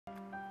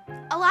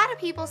lot of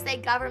people say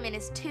government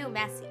is too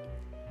messy.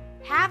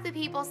 Half the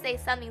people say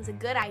something's a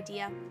good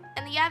idea,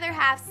 and the other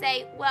half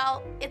say,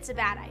 well, it's a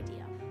bad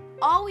idea.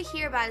 All we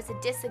hear about is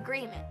a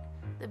disagreement,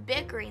 the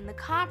bickering, the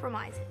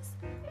compromises,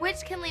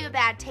 which can leave a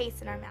bad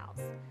taste in our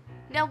mouths.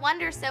 No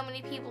wonder so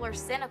many people are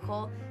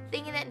cynical,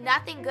 thinking that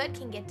nothing good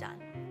can get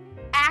done.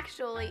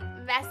 Actually,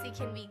 messy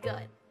can be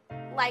good,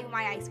 like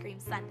my ice cream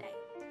sundae.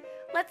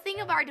 Let's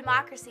think of our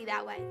democracy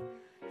that way.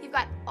 You've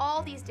got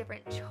all these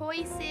different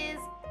choices,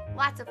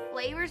 lots of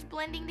flavors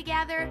blending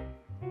together.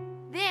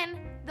 Then,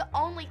 the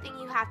only thing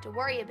you have to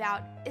worry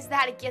about is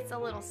that it gets a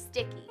little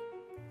sticky.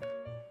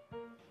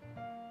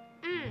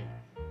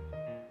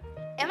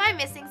 Am I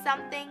missing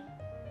something?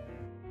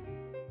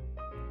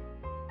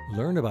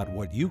 Learn about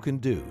what you can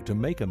do to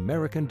make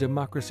American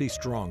democracy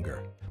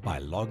stronger by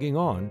logging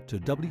on to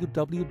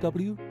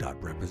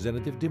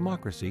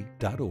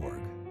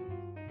www.representativedemocracy.org.